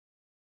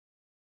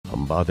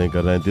हम बातें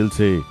कर रहे हैं दिल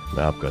से।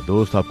 मैं आपका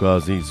दोस्त, आपका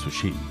अजीज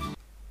सुशील।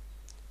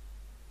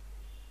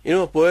 You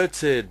know, a poet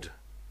said,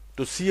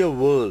 to see a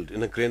world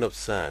in a grain of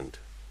sand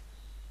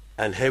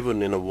and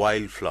heaven in a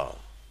wildflower.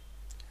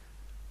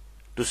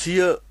 To see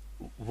a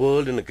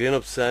world in a grain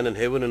of sand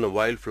and heaven in a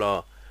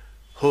wildflower,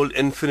 hold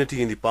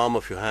infinity in the palm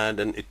of your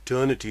hand and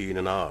eternity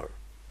in an hour.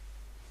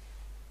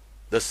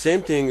 The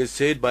same thing is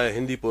said by a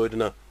Hindi poet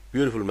in a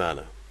beautiful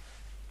manner.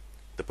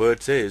 The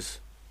poet says,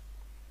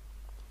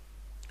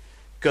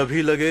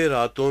 कभी लगे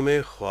रातों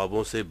में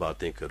ख्वाबों से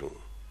बातें करूं,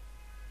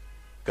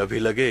 कभी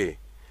लगे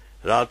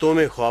रातों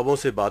में ख्वाबों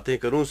से बातें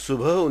करूं,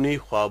 सुबह उन्हीं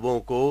ख्वाबों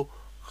को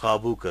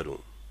काबू करूं,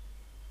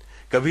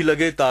 कभी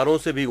लगे तारों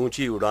से भी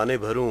ऊंची उड़ानें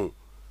भरूं,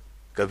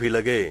 कभी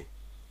लगे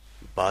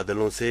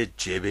बादलों से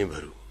जेबें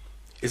भरूं.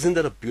 Isn't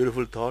that a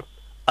beautiful thought?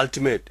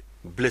 Ultimate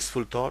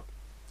blissful thought.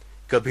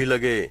 कभी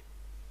लगे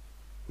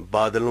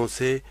बादलों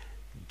से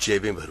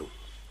जेबें भरूं.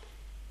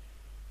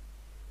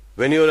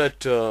 When you're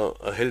at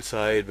a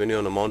hillside, when you're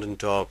on a mountain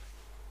top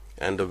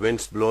and the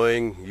wind's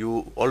blowing,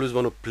 you always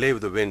want to play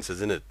with the winds,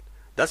 isn't it?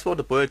 That's what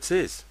the poet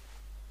says.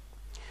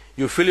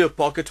 You fill your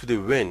pockets with the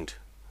wind,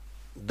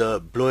 the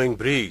blowing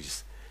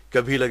breeze.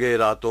 कभी लगे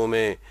रातों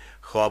में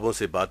ख्वाबों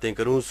से बातें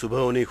करूं,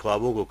 सुबह उन्हीं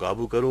ख्वाबों को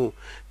काबू करूं,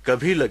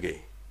 कभी लगे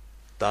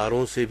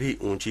तारों से भी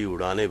ऊंची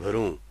उड़ानें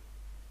भरूं,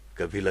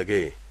 कभी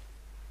लगे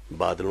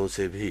बादलों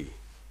से भी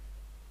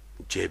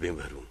जेबें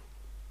भरूं.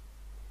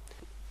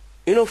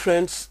 You know,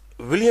 friends,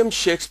 William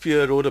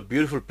Shakespeare wrote a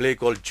beautiful play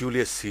called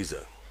Julius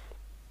Caesar.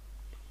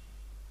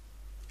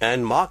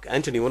 And Mark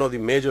Antony, one of the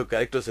major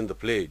characters in the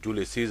play,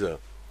 Julius Caesar,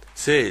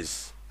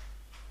 says,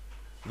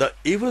 the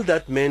evil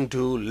that men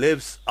do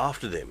lives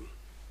after them.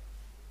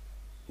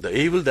 The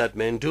evil that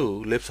men do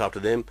lives after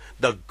them.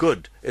 The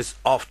good is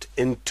oft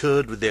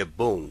interred with their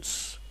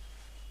bones.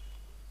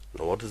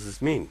 Now what does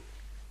this mean?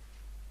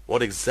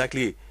 What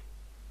exactly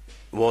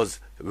was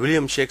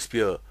William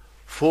Shakespeare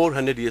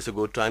 400 years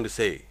ago trying to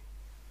say?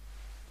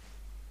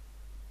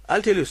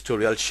 I'll tell you a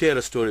story. I'll share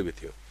a story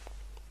with you.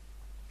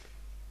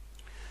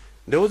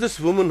 There was this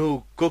woman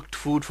who cooked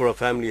food for her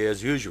family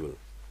as usual,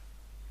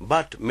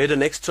 but made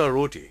an extra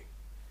roti,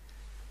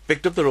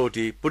 picked up the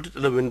roti, put it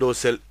in the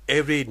windowsill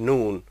every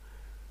noon,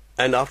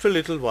 and after a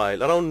little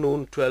while, around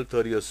noon,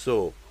 12:30 or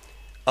so,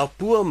 a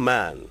poor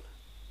man,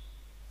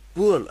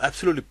 poor,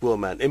 absolutely poor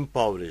man,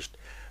 impoverished,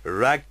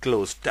 ragged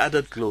clothes,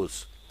 tattered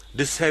clothes,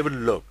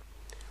 disheveled look,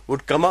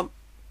 would come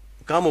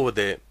over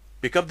there,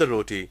 pick up the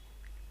roti,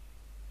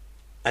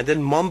 and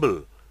then mumble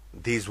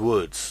these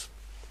words.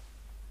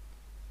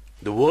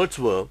 The words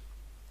were,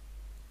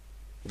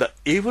 the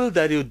evil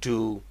that you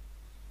do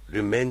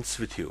remains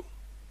with you.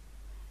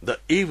 The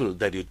evil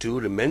that you do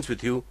remains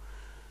with you.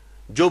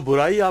 जो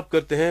बुराई आप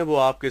करते हैं वो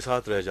आपके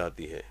साथ रह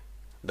जाती है.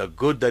 The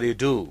good that you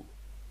do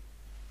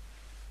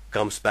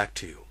comes back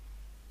to you.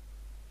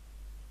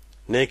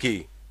 नेकी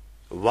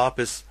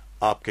वापस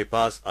आपके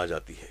पास आ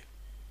जाती है.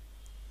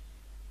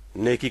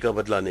 नेकी का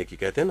बदला नेकी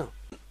कहते हैं ना.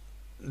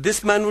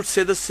 This man would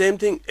say the same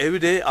thing every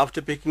day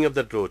after picking up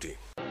that roti.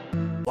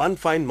 One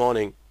fine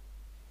morning,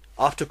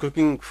 after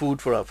cooking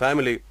food for her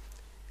family,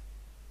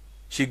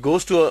 she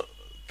goes to a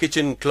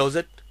kitchen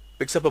closet,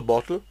 picks up a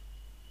bottle.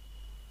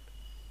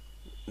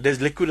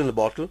 There's liquid in the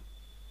bottle.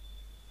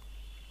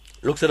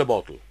 Looks at a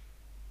bottle.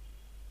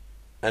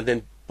 And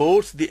then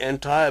pours the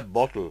entire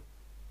bottle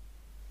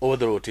over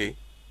the roti.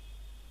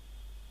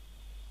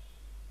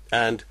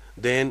 And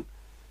then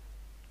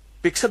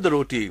picks up the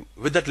roti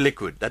with that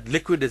liquid. That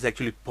liquid is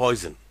actually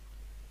poison.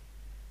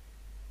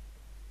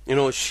 You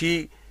know,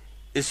 she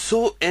is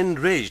so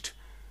enraged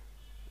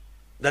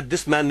that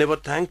this man never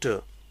thanked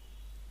her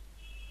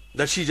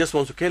that she just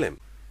wants to kill him.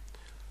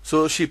 So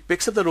she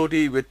picks up the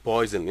roti with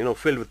poison, you know,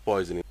 filled with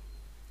poison,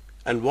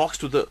 and walks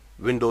to the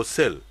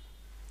windowsill.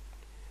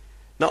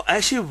 Now,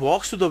 as she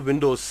walks to the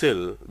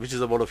windowsill, which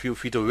is about a few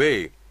feet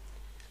away,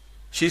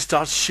 she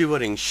starts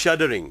shivering,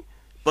 shuddering,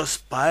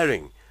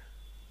 perspiring.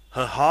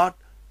 Her heart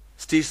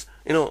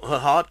her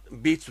heart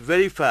beats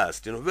very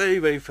fast, very,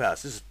 very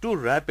fast. It's too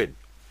rapid.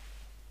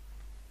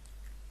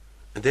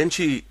 And then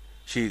she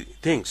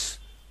thinks,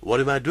 what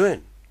am I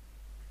doing?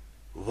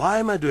 Why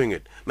am I doing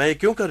it? मैं ये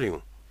क्यों कर रही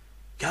हूँ?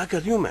 क्या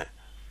कर रही हूँ मैं?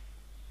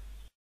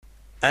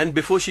 And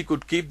before she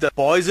could keep the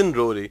poison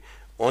roti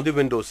on the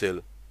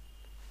windowsill,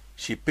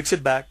 she picks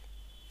it back.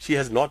 She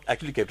has not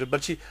actually kept it,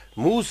 but she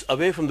moves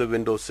away from the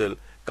windowsill,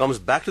 comes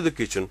back to the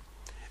kitchen,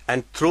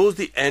 and throws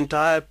the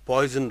entire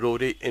poison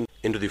roti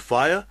into the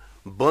fire,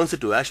 burns it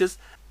to ashes.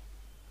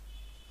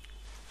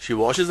 She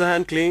washes her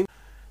hand clean,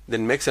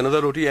 then makes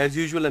another roti as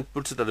usual and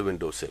puts it at the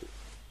windowsill.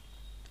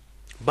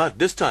 But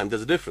this time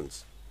there's a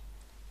difference.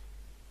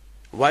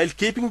 While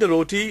keeping the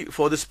roti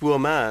for this poor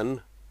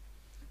man,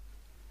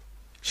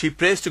 she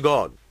prays to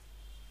God.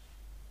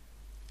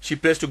 She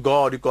prays to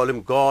God. You call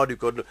him God, you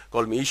call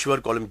him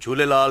Ishwar, call him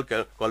Jhulelal,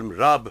 call him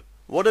Rab,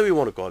 whatever you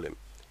want to call him.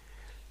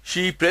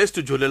 She prays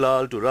to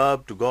Jhulelal, to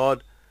Rab, to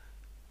God,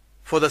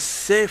 for the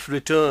safe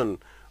return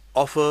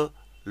of a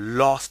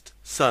lost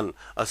son,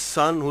 a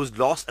son who was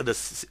lost at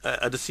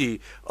the sea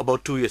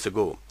about 2 years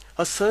ago.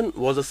 Her son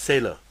was a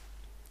sailor.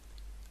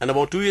 And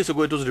about 2 years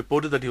ago, it was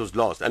reported that he was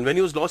lost. And when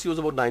he was lost, he was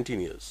about 19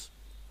 years.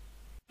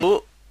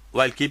 So,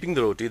 while keeping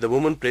the roti, the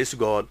woman prays to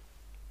God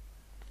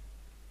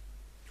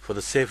for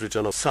the safe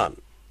return of son.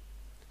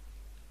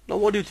 Now,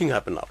 what do you think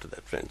happened after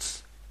that,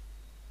 friends?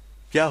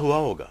 Kya hua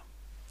hoga?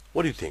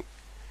 What do you think?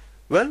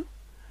 Well,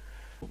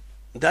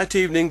 that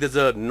evening, there's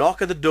a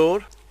knock at the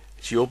door.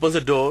 She opens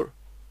the door,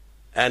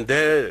 and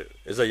there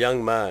is a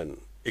young man,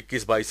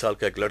 21-22 साल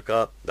का एक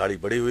लड़का, दाढ़ी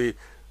बड़ी हुई,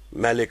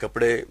 मैले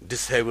कपड़े,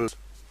 disabled.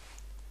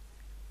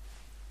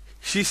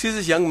 She sees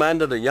this young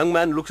man, and the young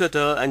man looks at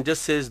her and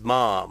just says,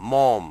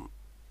 Mom,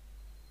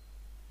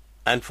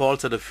 and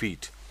falls at her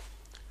feet.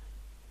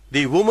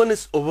 The woman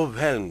is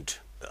overwhelmed.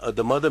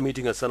 The mother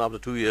meeting her son after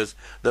 2 years,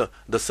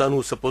 the son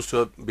who's supposed to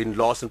have been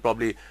lost and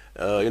probably,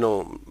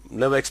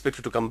 never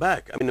expected to come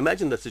back. I mean,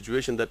 imagine the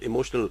situation, that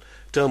emotional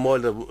turmoil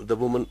the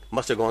woman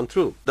must have gone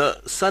through.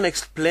 The son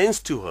explains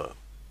to her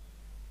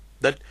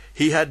that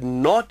he had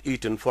not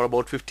eaten for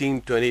about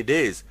 15-20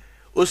 days.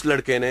 उस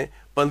लड़के ने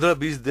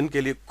 15-20 दिन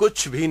के लिए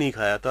कुछ भी नहीं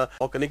खाया था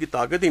और करने की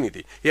ताकत ही नहीं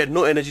थी. He had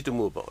no energy to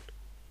move about.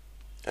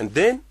 And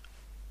then,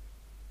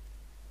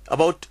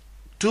 about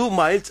 2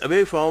 miles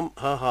away from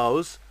her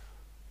house,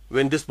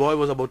 when this boy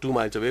was about 2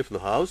 miles away from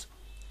the house,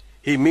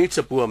 he meets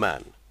a poor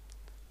man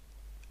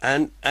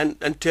and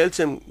tells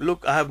him,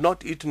 look, I have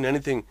not eaten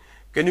anything.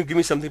 Can you give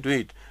me something to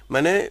eat?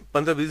 मैंने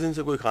 15-20 दिन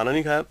से कोई खाना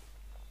नहीं खाया.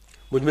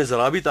 मुझ में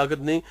जरा भी ताकत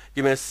नहीं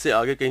कि मैं इससे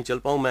आगे कहीं चल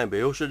पाऊं. मैं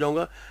बेहोश हो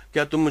जाऊंगा.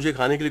 क्या तुम मुझे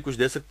खाने के लिए कुछ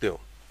दे सकते हो?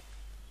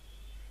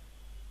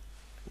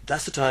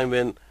 That's the time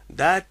when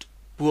that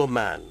poor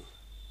man,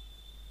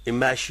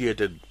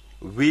 emaciated,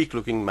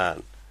 weak-looking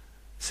man,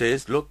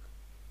 says, look,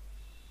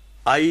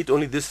 I eat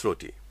only this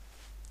roti.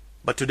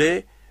 But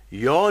today,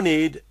 your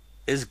need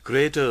is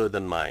greater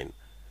than mine.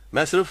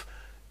 मैं सिर्फ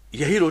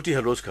यही रोटी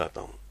हर रोज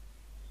खाता हूं.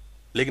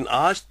 लेकिन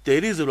आज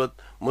तेरी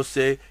जरूरत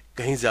मुझसे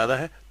कहीं ज्यादा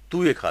है.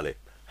 तू ये खा ले.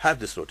 Have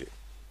this roti.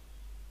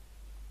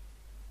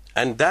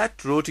 And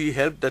that roti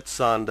helped that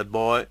son, that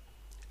boy,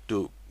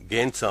 to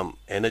gain some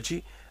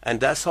energy. And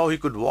that's how he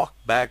could walk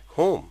back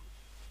home.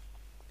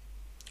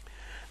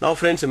 Now,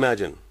 friends,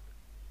 imagine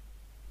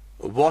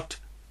what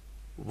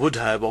would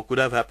have or could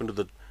have happened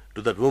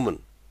to that woman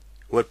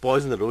who had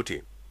poisoned the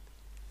roti.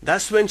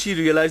 That's when she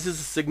realizes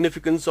the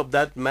significance of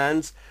that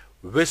man's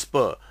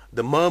whisper,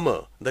 the murmur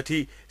that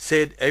he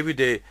said every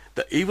day.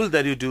 The evil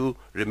that you do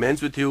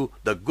remains with you.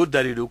 The good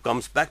that you do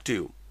comes back to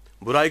you.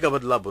 बुराई का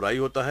बदला बुराई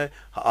होता है,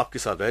 आपके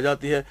साथ रह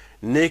जाती है.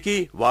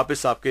 नेकी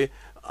वापस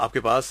आपके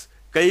पास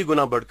कई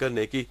गुना बढ़कर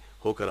नेकी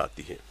होकर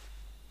आती है.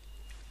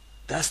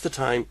 That's the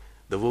time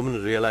the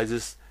woman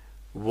realizes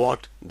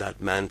what that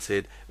man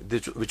said,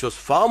 which was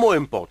far more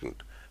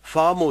important,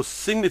 far more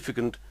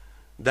significant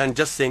than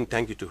just saying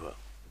thank you to her.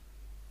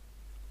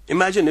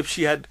 Imagine if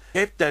she had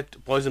kept that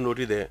poison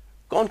roti there.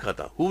 कौन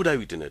खाता? Who would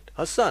have eaten it?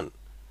 Her son.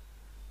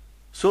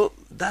 So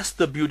that's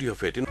the beauty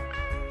of it.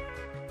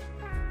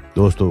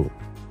 दोस्तों,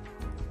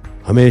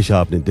 हमेशा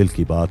अपने दिल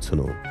की बात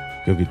सुनो,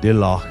 क्योंकि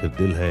दिल आखिर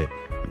दिल है.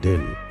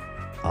 दिल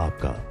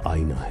आपका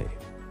आईना है.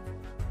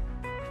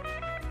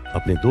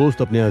 अपने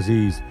दोस्त, अपने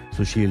अजीज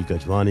सुशील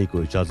गजवानी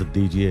को इजाजत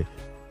दीजिए.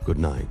 गुड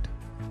नाइट,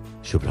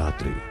 शुभ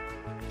रात्रि,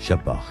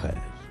 शब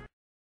खैर.